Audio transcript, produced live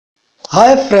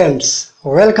Hi friends,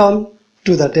 welcome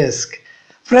to the desk.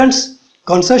 Friends,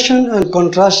 concession and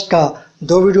contrast का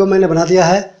 2 video मैंने बना दिया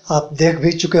है, आप देख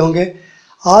भी चुके होंगे।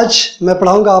 आज मैं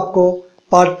पढ़ाऊंगा आपको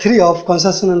part 3 of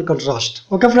concession and contrast.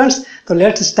 Okay friends, तो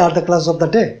let's start the class of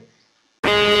the day.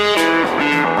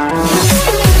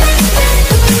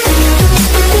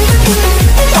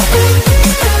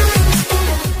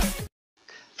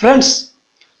 Friends,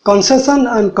 concession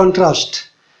and contrast,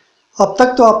 अब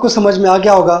तक तो आपको समझ में आ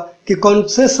गया होगा कि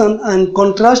कॉन्सेशन एंड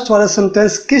कॉन्ट्रास्ट वाले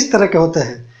सेंटेंस किस तरह के होते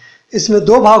हैं। इसमें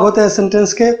 2 भाग होते हैं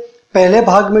सेंटेंस के। पहले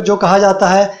भाग में जो कहा जाता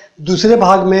है, दूसरे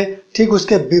भाग में ठीक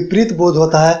उसके विपरीत बोध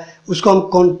होता है, उसको हम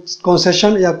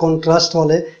कॉन्सेशन या कॉन्ट्रास्ट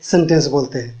वाले सेंटेंस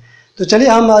बोलते हैं। तो चलिए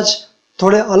हम आज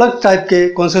थोड़े अलग टाइप के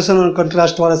कॉन्सेशन और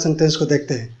कॉन्ट्रास्ट वाले सेंटेंस को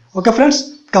देखते हैं। ओके फ्रेंड्स,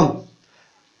 कम।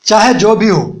 चाहे जो भी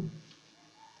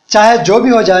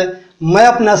हो जाए, मैं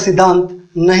अपना सिद्धांत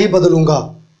नहीं बदलूंगा।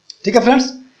 ठीक है फ्रेंड्स,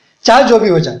 चाहे जो भी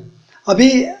हो जाए। अभी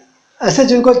ऐसे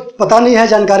जिनको पता नहीं है,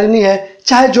 जानकारी नहीं है,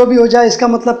 चाहे जो भी हो जाए इसका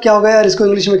मतलब क्या होगा यार, इसको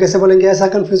इंग्लिश में कैसे बोलेंगे, ऐसा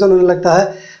कन्फ्यूजन होने लगता है।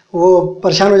 वो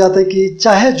परेशान हो जाते हैं कि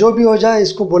चाहे जो भी हो जाए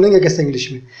इसको बोलेंगे कैसे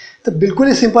इंग्लिश में। तो बिल्कुल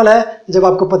ही सिंपल है, जब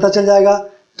आपको पता चल जाएगा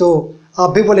तो आप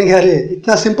भी बोलेंगे अरे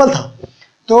इतना सिंपल था।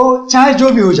 तो चाहे जो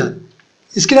भी हो जाए,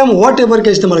 इसके लिए हम वॉट एवर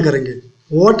का इस्तेमाल करेंगे।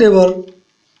 What ever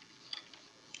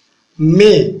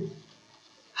may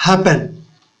happen,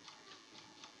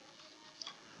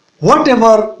 what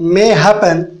ever may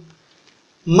happen,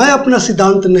 मैं अपना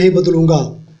सिद्धांत नहीं बदलूंगा।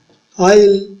 I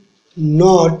will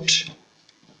not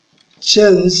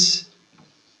change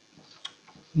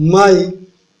my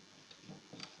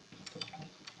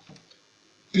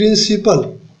principal.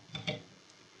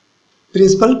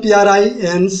 Principal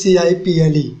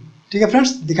PRINCIPLE। ठीक है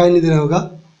फ्रेंड्स, दिखाई नहीं दे रहा होगा।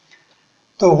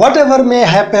 तो what ever may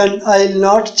happen, I will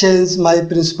not change my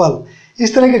principal.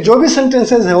 इस तरह के जो भी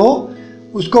सेंटेंसेज हैं वो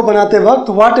उसको बनाते वक्त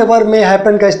व्हाट एवर मे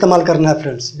हैपन का इस्तेमाल करना है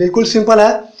फ्रेंड्स। बिल्कुल सिंपल है,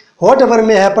 व्हाट एवर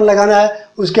मे हैपन लगाना है,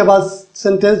 उसके बाद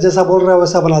सेंटेंस जैसा बोल रहा है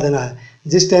वैसा बना देना है,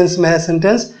 जिस टेंस में है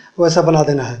सेंटेंस वैसा बना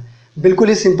देना है। बिल्कुल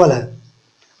ही सिंपल है।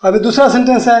 अभी दूसरा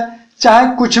सेंटेंस है,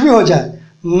 चाहे कुछ भी हो जाए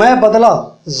मैं बदला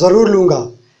ज़रूर लूँगा।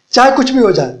 चाहे कुछ भी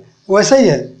हो जाए, वैसा ही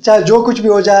है, चाहे जो कुछ भी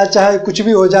हो जाए, चाहे कुछ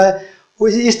भी हो जाए,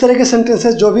 इस तरह के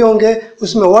सेंटेंसेस जो भी होंगे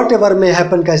उसमें व्हाट एवर मे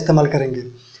हैपन का इस्तेमाल करेंगे।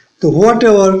 तो व्हाट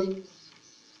एवर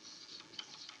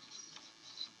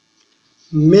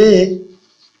may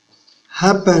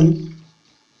happen,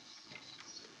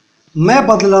 मैं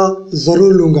बदला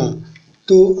ज़रूर लूँगा।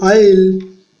 तो I will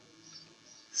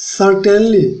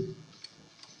certainly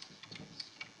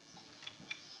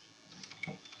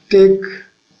take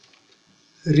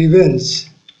revenge।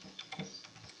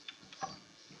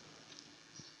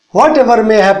 Whatever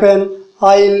may happen,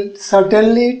 I will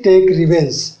certainly take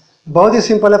revenge। बहुत ही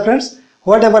सिंपल है फ्रेंड्स,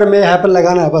 whatever may happen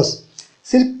लगाना है बस।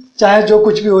 सिर्फ चाहे जो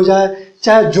कुछ भी हो जाए,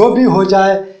 चाहे जो भी हो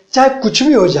जाए, चाहे कुछ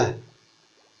भी हो जाए,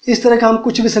 इस तरह का हम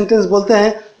कुछ भी सेंटेंस बोलते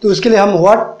हैं तो उसके लिए हम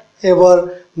व्हाट एवर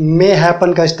मे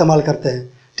हैपन का इस्तेमाल करते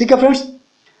हैं। ठीक है फ्रेंड्स।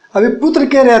 अभी पुत्र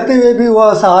के रहते हुए भी वह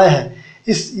असहाय है,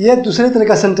 ये दूसरे तरह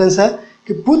का सेंटेंस है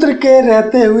कि पुत्र के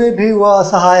रहते हुए भी वह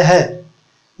असहाय है।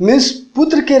 मीन्स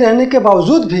पुत्र के रहने के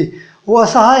बावजूद भी वो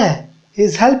असहाय है, ही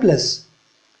इज हेल्पलेस।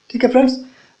 ठीक है फ्रेंड्स।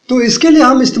 तो इसके लिए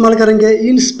हम इस्तेमाल करेंगे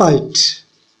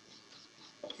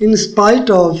इन spite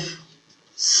of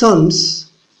sons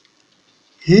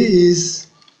he is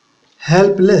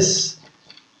helpless।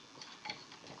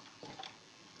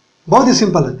 बहुत ही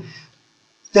सिंपल है।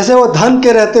 जैसे वो धन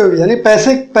के रहते हुए, यानी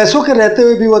पैसों के रहते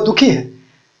हुए भी वो दुखी है,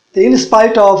 तो in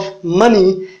spite of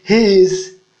money he is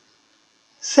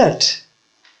set.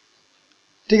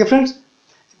 ठीक है फ्रेंड्स,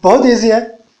 बहुत ईजी है।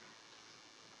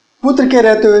 पुत्र के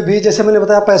रहते हुए भी, जैसे मैंने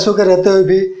बताया, पैसों के रहते हुए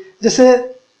भी, जैसे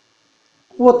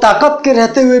वो ताकत के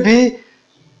रहते हुए भी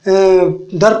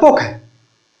डरपोक है।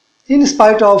 In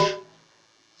spite of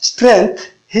strength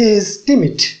he is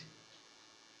timid.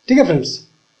 ठीक है फ्रेंड्स।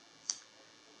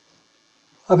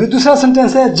 अभी दूसरा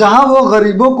सेंटेंस है, जहां वो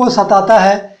गरीबों को सताता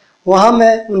है वहां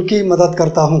मैं उनकी मदद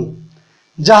करता हूं।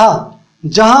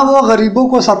 जहां वो गरीबों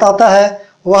को सताता है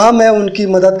वहां मैं उनकी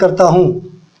मदद करता हूं।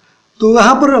 तो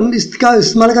यहां पर हम इसका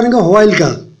इस्तेमाल करेंगे व्हाइल का।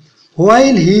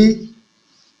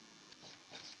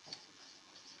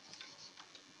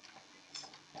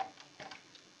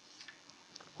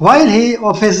 While he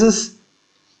oppresses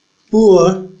poor,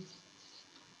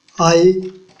 I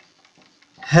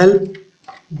help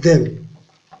them।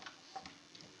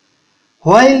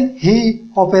 While he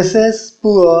oppresses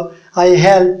poor, I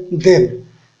help them।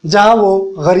 जहाँ वो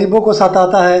गरीबों को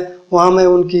सताता है वहाँ मैं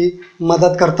उनकी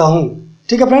मदद करता हूँ।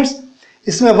 ठीक है फ्रेंड्स।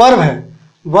 इसमें वर्ब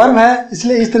है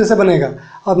इसलिए इस तरह से बनेगा।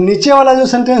 अब नीचे वाला जो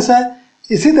सेंटेंस है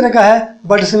इसी तरह का है,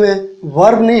 बट इसमें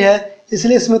वर्ब नहीं है,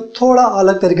 इसलिए इसमें थोड़ा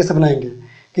अलग तरीके से बनाएंगे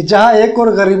कि जहाँ एक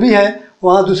ओर गरीबी है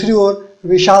वहाँ दूसरी ओर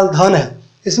विशाल धन है।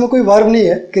 इसमें कोई वर्ब नहीं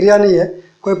है, क्रिया नहीं है,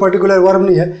 कोई पर्टिकुलर वर्ब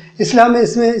नहीं है, इसलिए हम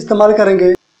इसमें इस्तेमाल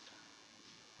करेंगे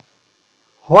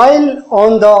While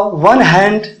on the one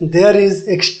hand there is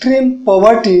extreme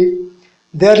poverty,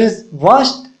 there is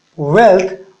vast wealth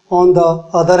on the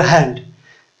other hand।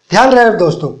 ध्यान रहे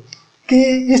दोस्तों कि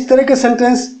इस तरह के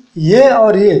सेंटेंस ये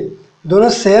और ये दोनों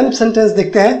सेम सेंटेंस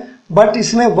दिखते हैं, बट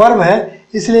इसमें वर्ब है,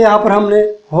 इसलिए यहाँ पर हमने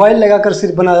while लगाकर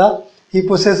सिर्फ बनाया He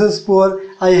possesses poor,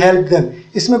 I help them।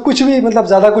 इसमें कुछ भी मतलब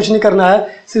ज़्यादा कुछ नहीं करना है,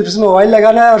 सिर्फ इसमें while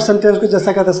लगाना है और सेंटेंस को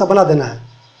जैसा का तैसा बना देना है।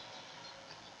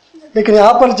 लेकिन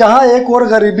यहाँ पर जहाँ एक और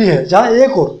गरीबी है, जहाँ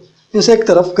एक और इनसे एक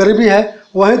तरफ गरीबी है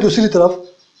वहीं दूसरी तरफ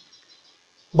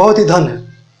बहुत ही धन है।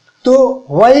 तो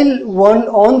while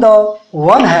on the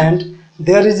one hand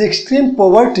there is extreme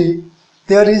poverty,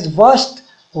 there is vast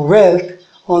wealth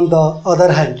on the other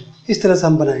hand। इस तरह से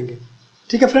हम बनाएंगे।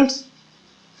 ठीक है फ्रेंड्स,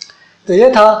 तो ये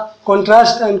था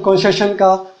कॉन्ट्रास्ट एंड कॉन्सेशन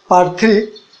का पार्ट 3।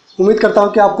 उम्मीद करता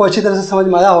हूँ कि आपको अच्छी तरह से समझ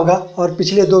में आया होगा और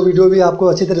पिछले 2 वीडियो भी आपको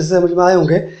अच्छी तरह से समझ में आए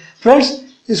होंगे। फ्रेंड्स,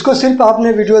 इसको सिर्फ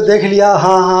आपने वीडियो देख लिया,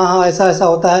 हाँ ऐसा ऐसा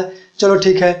होता है, चलो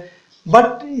ठीक है,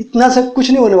 बट इतना से कुछ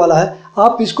नहीं होने वाला है।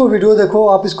 आप इसको वीडियो देखो,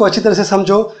 आप इसको अच्छी तरह से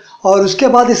समझो और उसके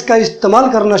बाद इसका इस्तेमाल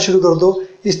करना शुरू कर दो।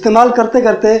 इस्तेमाल करते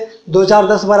करते 2 4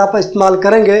 10 बार आप इस्तेमाल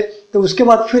करेंगे तो उसके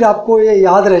बाद फिर आपको ये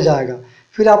याद रह जाएगा,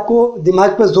 फिर आपको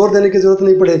दिमाग पर जोर देने की ज़रूरत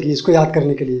नहीं पड़ेगी इसको याद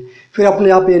करने के लिए, फिर अपने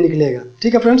आप ये निकलेगा।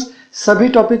 ठीक है फ्रेंड्स, सभी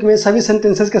टॉपिक में सभी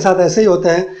सेंटेंसेस के साथ ऐसे ही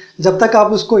होता है, जब तक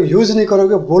आप उसको यूज़ नहीं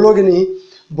करोगे, बोलोगे नहीं,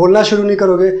 बोलना शुरू नहीं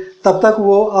करोगे, तब तक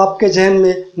वो आपके जहन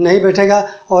में नहीं बैठेगा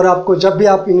और आपको जब भी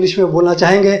आप इंग्लिश में बोलना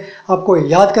चाहेंगे आपको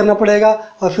याद करना पड़ेगा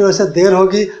और फिर वैसे देर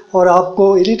होगी और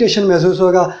आपको इरिटेशन महसूस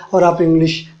होगा और आप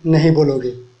इंग्लिश नहीं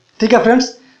बोलोगे। ठीक है फ्रेंड्स,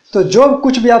 तो जो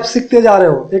कुछ भी आप सीखते जा रहे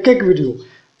हो एक एक वीडियो,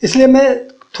 इसलिए मैं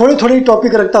थोड़ी थोड़ी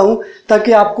टॉपिक रखता हूँ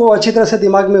ताकि आपको अच्छी तरह से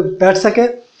दिमाग में बैठ सके।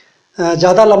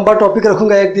 ज़्यादा लंबा टॉपिक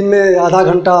रखूँगा, एक दिन में आधा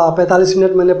घंटा 45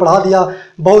 मिनट मैंने पढ़ा दिया,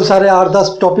 बहुत सारे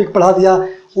 8-10 टॉपिक पढ़ा दिया,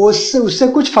 उससे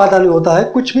कुछ फ़ायदा नहीं होता है,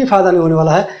 कुछ भी फ़ायदा नहीं होने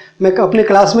वाला है। मैं अपने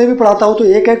क्लास में भी पढ़ाता हूँ तो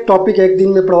एक एक टॉपिक एक दिन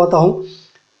में पढ़वाता हूँ,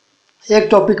 एक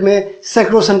टॉपिक में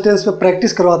सैकड़ों सेंटेंस पे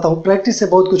प्रैक्टिस करवाता हूँ। प्रैक्टिस से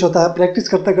बहुत कुछ होता है, प्रैक्टिस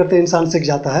करते करते इंसान सीख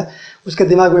जाता है, उसके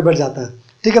दिमाग में बैठ जाता है।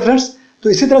 ठीक है फ्रेंड्स, तो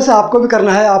इसी तरह से आपको भी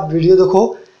करना है। आप वीडियो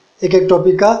देखो एक एक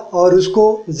टॉपिक का और उसको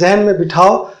जहन में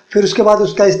बिठाओ, फिर उसके बाद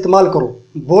उसका इस्तेमाल करो,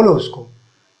 बोलो उसको,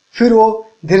 फिर वो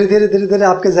धीरे धीरे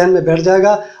आपके जहन में बैठ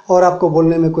जाएगा और आपको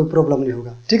बोलने में कोई प्रॉब्लम नहीं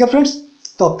होगा। ठीक है फ्रेंड्स,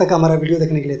 तो अब तक हमारा वीडियो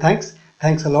देखने के लिए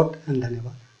थैंक्स अ लॉट एंड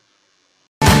धन्यवाद।